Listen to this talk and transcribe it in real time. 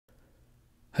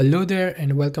Hello there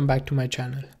and welcome back to my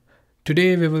channel.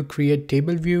 Today we will create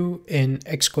TableView in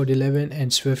Xcode 11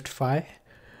 and Swift 5.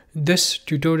 This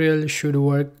tutorial should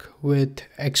work with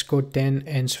Xcode 10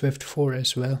 and Swift 4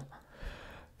 as well.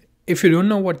 If you don't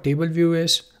know what TableView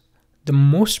is, the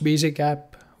most basic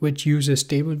app which uses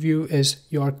TableView is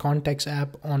your Contacts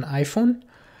app on iPhone.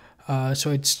 So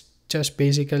it's just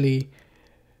basically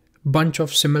a bunch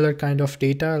of similar kind of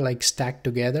data like stacked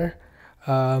together.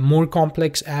 More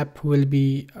complex app will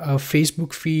be a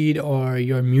Facebook feed or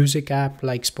your music app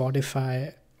like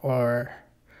Spotify or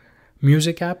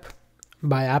Music app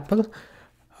by Apple.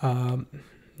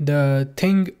 The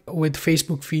thing with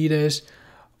Facebook feed is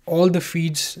all the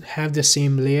feeds have the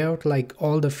same layout, like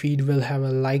all the feed will have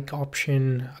a like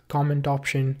option, a comment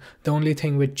option. The only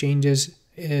thing which changes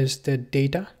is the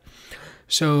data.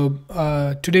 So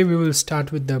today we will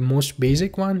start with the most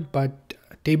basic one, but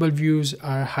table views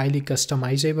are highly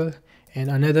customizable. And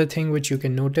another thing which you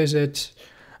can notice it's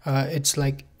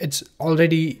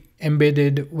already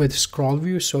embedded with scroll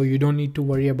view, so you don't need to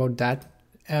worry about that.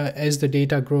 As the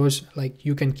data grows, like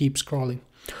you can keep scrolling.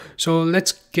 So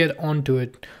let's get on to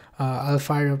it. I'll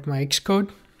fire up my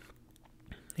Xcode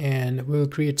and we'll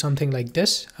create something like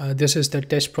this. This is the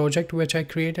test project which I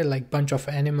created, like bunch of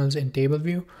animals in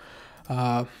TableView.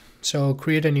 So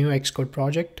create a new Xcode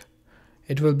project.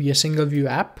 It will be a single view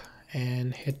app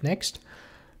and hit next.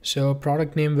 So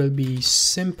product name will be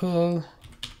simple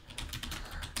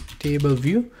table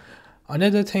view.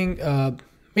 Another thing,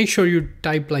 make sure you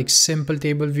type like simple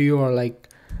table view or like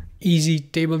easy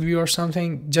table view or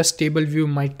something. Just table view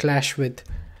might clash with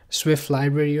Swift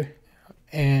library,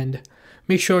 and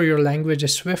make sure your language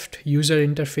is Swift. User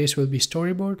interface will be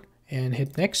storyboard and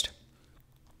hit next.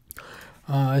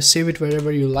 Save it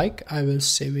wherever you like. I will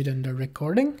save it under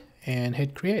recording and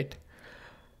hit create.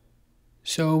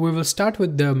 So we will start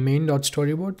with the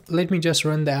main.storyboard. Let me just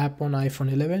run the app on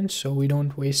iPhone 11 so we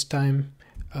don't waste time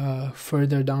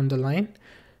further down the line.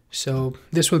 So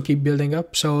this will keep building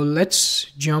up. So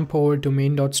let's jump over to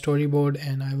main.storyboard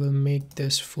and I will make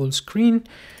this full screen.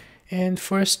 And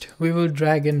first we will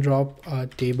drag and drop a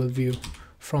table view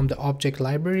from the object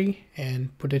library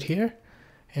and put it here.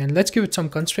 And let's give it some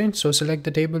constraints. So select the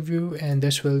table view and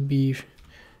this will be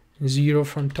 0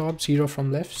 from top, 0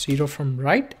 from left, 0 from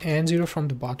right, and 0 from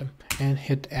the bottom, and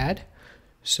hit add.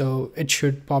 So it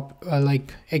should pop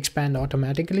like expand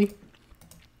automatically.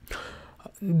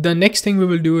 The next thing we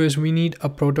will do is we need a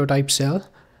prototype cell.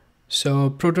 So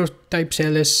prototype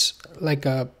cell is like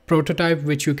a prototype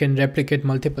which you can replicate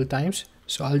multiple times.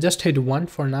 So I'll just hit 1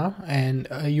 for now, and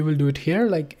you will do it here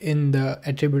like in the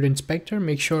attribute inspector.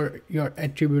 Make sure your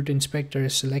attribute inspector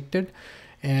is selected,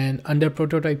 and under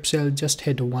prototype cell just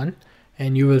hit 1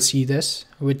 and you will see this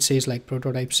which says like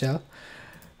prototype cell.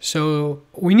 So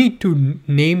we need to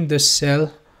name this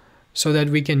cell so that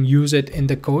we can use it in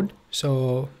the code.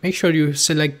 So make sure you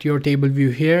select your table view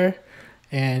here,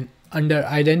 and under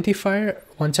identifier,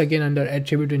 once again under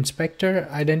attribute inspector,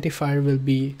 identifier will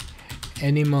be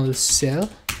animal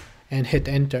cell, and hit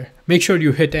enter. Make sure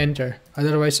you hit enter,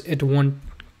 otherwise it won't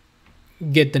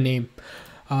get the name.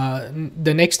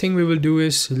 The next thing we will do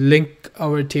is link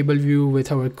our table view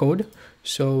with our code.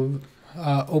 So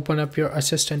open up your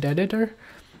assistant editor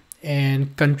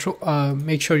and control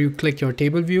make sure you click your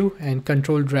table view and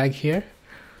control drag here,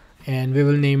 and we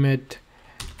will name it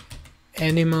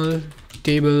animal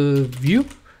table view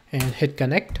and hit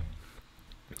connect.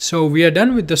 So we are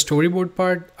done with the storyboard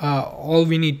part. All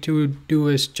we need to do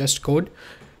is just code.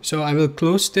 So I will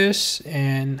close this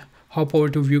and hop over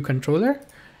to view controller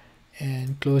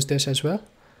and close this as well.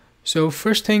 So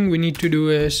first thing we need to do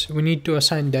is we need to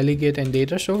assign delegate and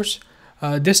Datasource.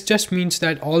 This just means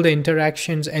that all the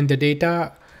interactions and the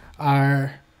data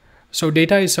are, so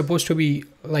data is supposed to be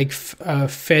like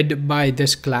fed by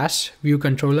this class view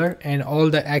controller, and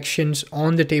all the actions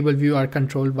on the table view are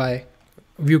controlled by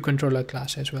view controller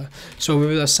class as well. So we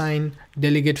will assign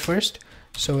delegate first.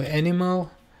 So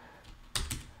animal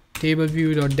table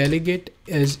view.delegate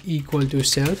is equal to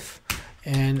self,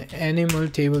 and animal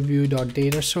table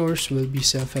view.datasource will be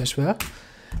self as well.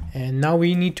 And now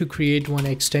we need to create one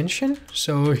extension.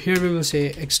 So here we will say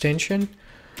extension.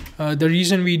 The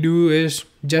reason we do is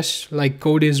just like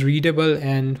code is readable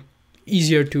and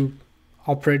easier to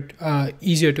operate,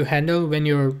 easier to handle when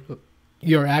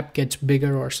your app gets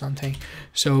bigger or something.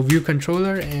 So view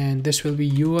controller, and this will be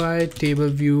UI table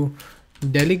view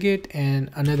delegate,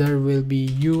 and another will be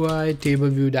UI table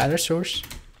view data source.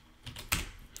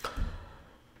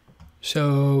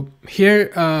 So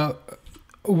here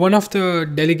one of the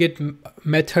delegate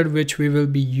method which we will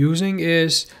be using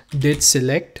is did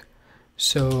select.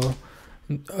 So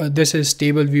this is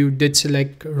TableView did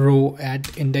select row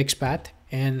at index path,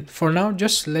 and for now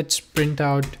just let's print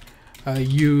out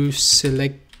you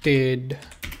selected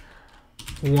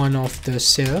one of the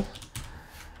cell.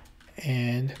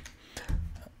 And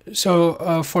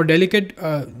so for delegate,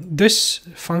 this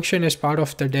function is part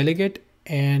of the delegate,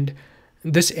 and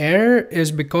this error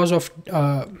is because of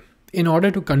in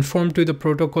order to conform to the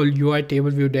protocol UI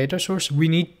TableView Datasource, we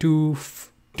need two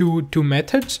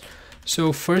methods.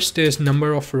 So first is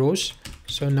number of rows,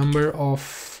 so number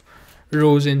of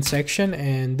rows in section,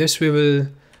 and this we will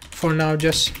for now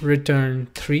just return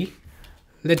 3.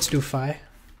 Let's do 5.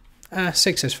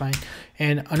 6 is fine.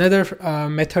 And another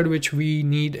method which we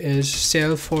need is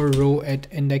cell for row at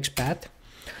index path,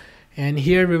 and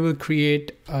here we will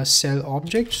create a cell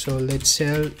object. So let's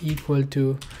cell equal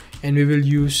to, and we will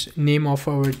use name of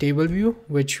our table view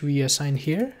which we assign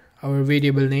here, our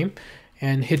variable name,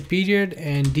 and hit period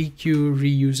and DQ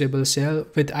reusable cell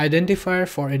with identifier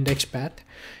for index path.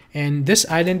 And this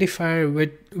identifier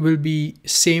will be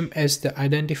same as the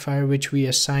identifier which we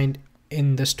assigned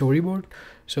in the storyboard.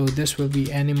 So this will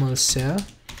be animal cell,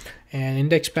 and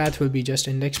index path will be just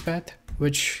index path,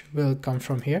 which will come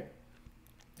from here.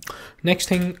 Next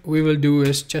thing we will do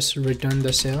is just return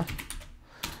the cell.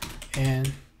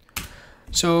 And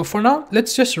so for now,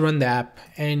 let's just run the app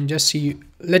and just see,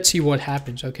 let's see what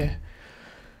happens. Okay.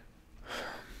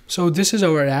 So this is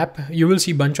our app. You will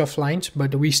see a bunch of lines,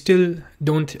 but we still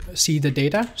don't see the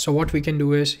data. So what we can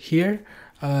do is here,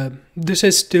 this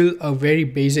is still a very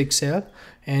basic cell,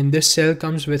 and this cell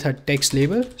comes with a text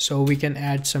label. So we can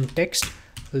add some text,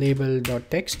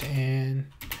 label.text, and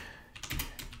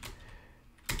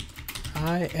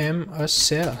I am a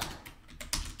cell.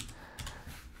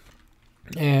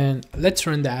 And let's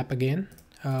run the app again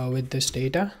with this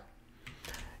data.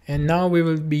 And now we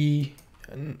will be,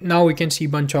 now we can see a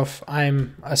bunch of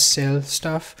I'm a cell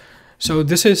stuff. So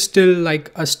this is still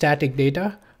like a static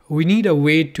data. We need a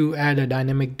way to add a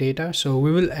dynamic data. So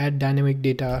we will add dynamic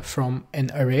data from an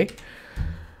array.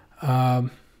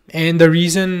 And the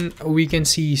reason we can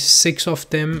see 6 of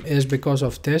them is because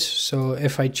of this. So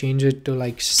if I change it to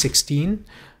like 16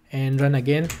 and run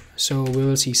again, so we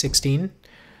will see 16.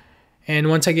 And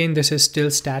once again, this is still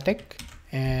static.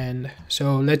 And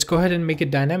so let's go ahead and make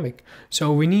it dynamic.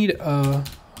 So we need a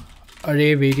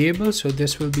array variable. So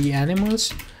this will be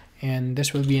animals, and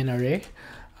this will be an array.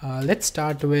 Let's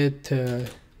start with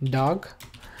dog,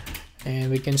 and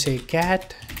we can say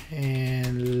cat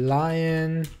and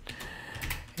lion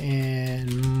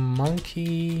and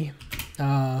monkey.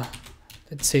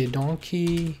 Let's say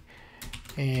donkey,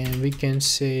 and we can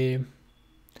say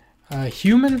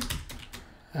human,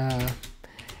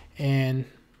 and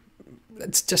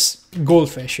let's just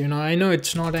goldfish. You know, I know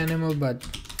it's not animal, but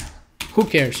who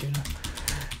cares, you know.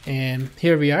 And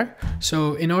here we are.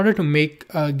 So in order to make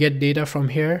get data from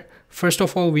here, first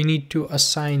of all we need to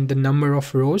assign the number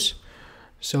of rows.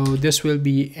 So this will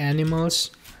be animals.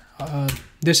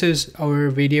 This is our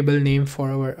variable name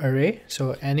for our array,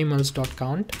 so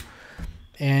animals.count.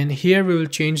 And here we will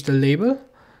change the label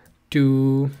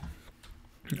to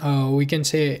we can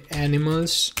say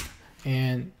animals,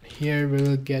 and here we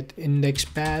will get index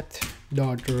path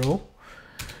dot row.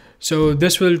 So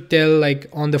this will tell, like,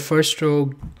 on the first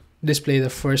row display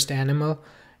the first animal.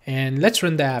 And let's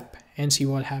run the app and see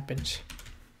what happens.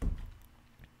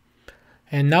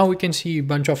 And now we can see a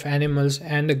bunch of animals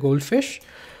and a goldfish.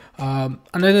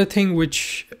 Another thing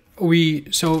which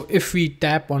so if we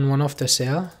tap on one of the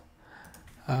cell,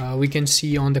 we can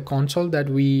see on the console that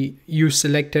you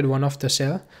selected one of the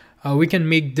cell. We can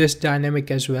make this dynamic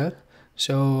as well.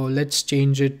 So let's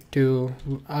change it to,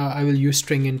 I will use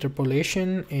string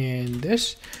interpolation in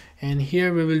this. And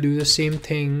here we will do the same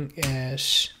thing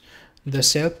as the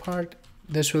cell part.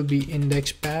 This will be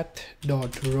index path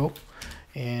dot row.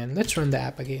 And let's run the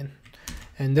app again.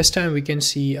 And this time we can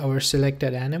see our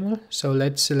selected animal. So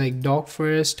let's select dog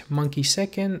first, monkey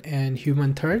second, and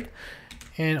human third.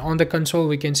 And on the console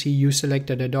we can see you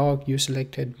selected a dog, you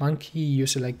selected monkey, you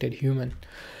selected human.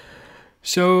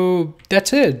 So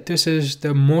that's it. This is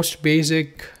the most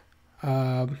basic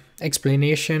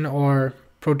explanation or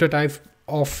prototype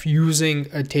of using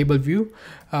a table view,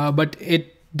 but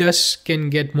it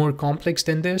can get more complex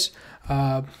than this.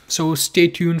 So stay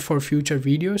tuned for future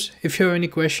videos. If you have any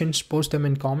questions, post them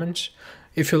in comments.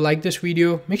 If you like this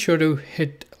video, make sure to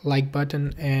hit like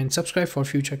button and subscribe for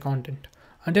future content.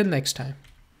 Until next time.